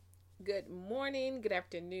good morning, good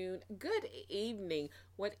afternoon, good evening,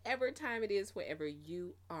 whatever time it is, wherever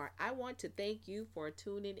you are. I want to thank you for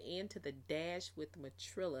tuning in to the Dash with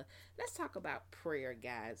Matrilla. Let's talk about prayer,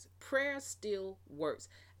 guys. Prayer still works.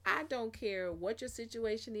 I don't care what your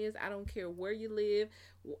situation is. I don't care where you live,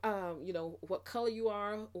 what color you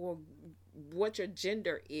are, or what your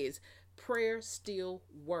gender is. Prayer still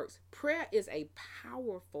works. Prayer is a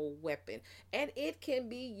powerful weapon and it can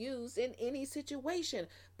be used in any situation.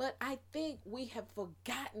 But I think we have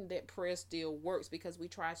forgotten that prayer still works because we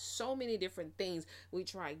try so many different things. We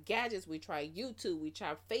try gadgets, we try YouTube, we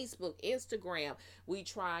try Facebook, Instagram, we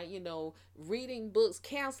try, reading books,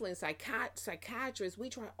 counseling, psychiatrists. We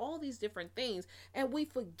try all these different things and we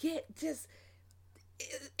forget just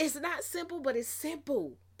it's not simple, but it's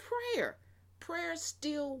simple. Prayer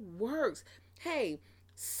still works. Hey,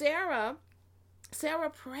 Sarah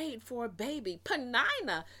prayed for a baby.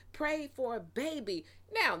 Penina prayed for a baby.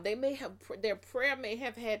 Now, they may have their prayer may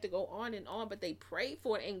have had to go on and on, but they prayed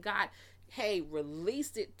for it and God, hey,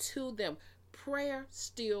 released it to them. Prayer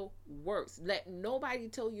still works. Let nobody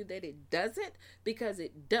tell you that it doesn't, because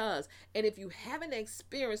it does. And if you haven't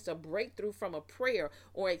experienced a breakthrough from a prayer,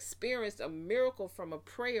 or experienced a miracle from a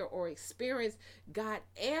prayer, or experienced God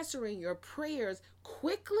answering your prayers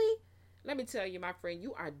quickly, let me tell you, my friend,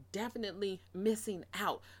 you are definitely missing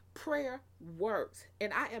out. Prayer works,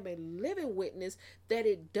 and I am a living witness that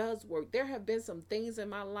it does work. There have been some things in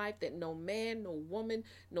my life that no man, no woman,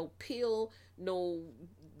 no pill, no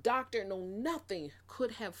doctor, no nothing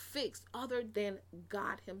could have fixed other than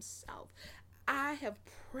God Himself. I have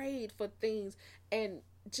prayed for things, and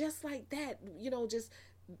just like that,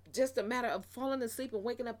 just a matter of falling asleep and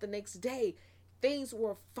waking up the next day, things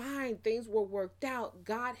were fine, things were worked out.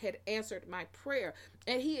 God had answered my prayer,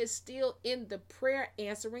 and He is still in the prayer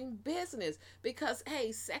answering business, because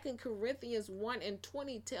hey, 2 Corinthians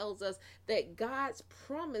 1:20 tells us that God's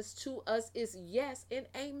promise to us is yes and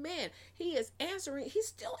amen. He's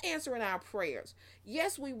still answering our prayers.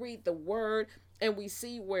 Yes, we read the word and we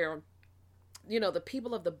see where the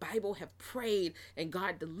people of the Bible have prayed and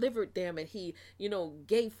God delivered them, and He,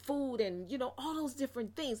 gave food and, all those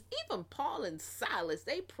different things. Even Paul and Silas,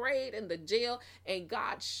 they prayed in the jail and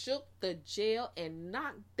God shook the jail and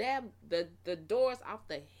knocked the doors off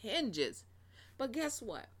the hinges. But guess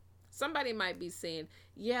what? Somebody might be saying,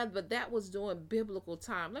 yeah, but that was during biblical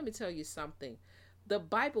time. Let me tell you something. The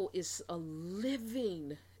Bible is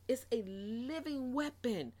it's a living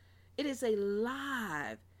weapon. It is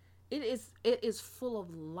alive. It is full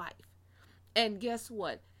of life. And guess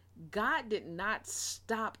what? God did not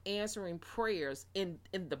stop answering prayers in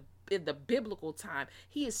the biblical time.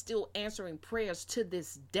 He is still answering prayers to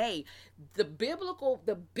this day. The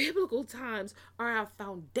biblical times are our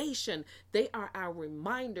foundation. They are our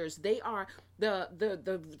reminders. They are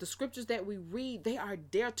the scriptures that we read. They are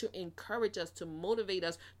there to encourage us, to motivate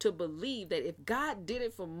us to believe that if God did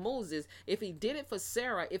it for Moses, if He did it for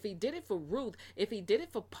Sarah, if He did it for Ruth, if He did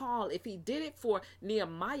it for Paul, if He did it for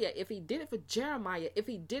Nehemiah, if He did it for Jeremiah, if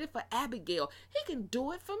He did it for Abigail, He can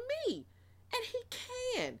do it for me. And He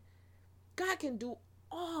can. God can do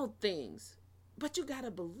all things, but you got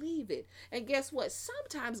to believe it. And guess what?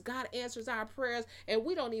 Sometimes God answers our prayers and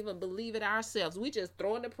we don't even believe it ourselves. We just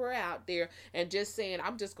throwing the prayer out there and just saying,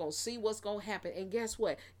 I'm just going to see what's going to happen. And guess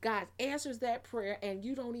what? God answers that prayer and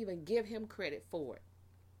you don't even give Him credit for it.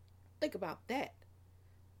 Think about that.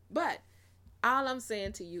 But all I'm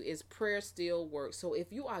saying to you is prayer still works. So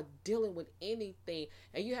if you are dealing with anything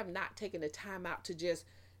and you have not taken the time out to just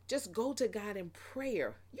go to God in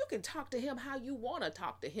prayer. You can talk to Him how you want to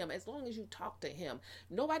talk to Him, as long as you talk to Him.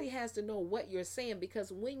 Nobody has to know what you're saying,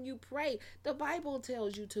 because when you pray, the Bible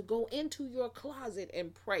tells you to go into your closet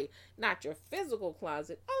and pray. Not your physical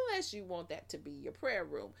closet, unless you want that to be your prayer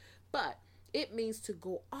room. But it means to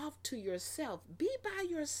go off to yourself. Be by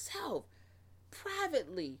yourself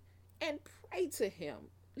privately and pray to Him.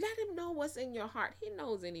 Let Him know what's in your heart. He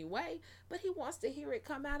knows anyway, but He wants to hear it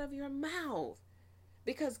come out of your mouth.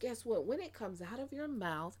 Because guess what? When it comes out of your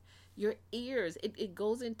mouth, your ears, it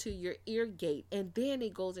goes into your ear gate, and then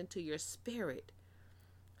it goes into your spirit.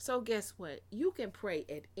 So guess what? You can pray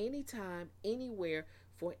at any time, anywhere,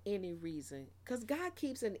 for any reason. Because God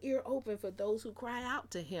keeps an ear open for those who cry out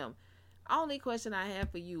to Him. Only question I have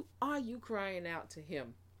for you, are you crying out to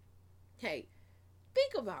Him? Hey,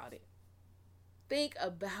 think about it. Think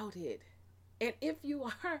about it. And if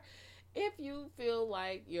you feel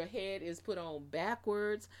like your head is put on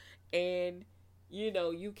backwards and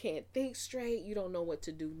you can't think straight, you don't know what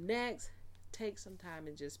to do next, take some time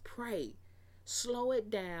and just pray. Slow it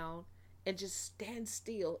down and just stand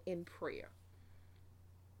still in prayer.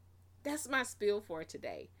 That's my spiel for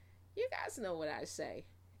today. You guys know what I say.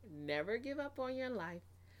 Never give up on your life.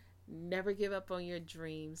 Never give up on your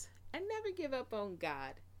dreams. And never give up on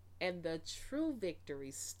God. And the true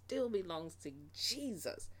victory still belongs to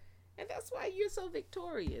Jesus. And that's why you're so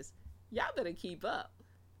victorious. Y'all better keep up.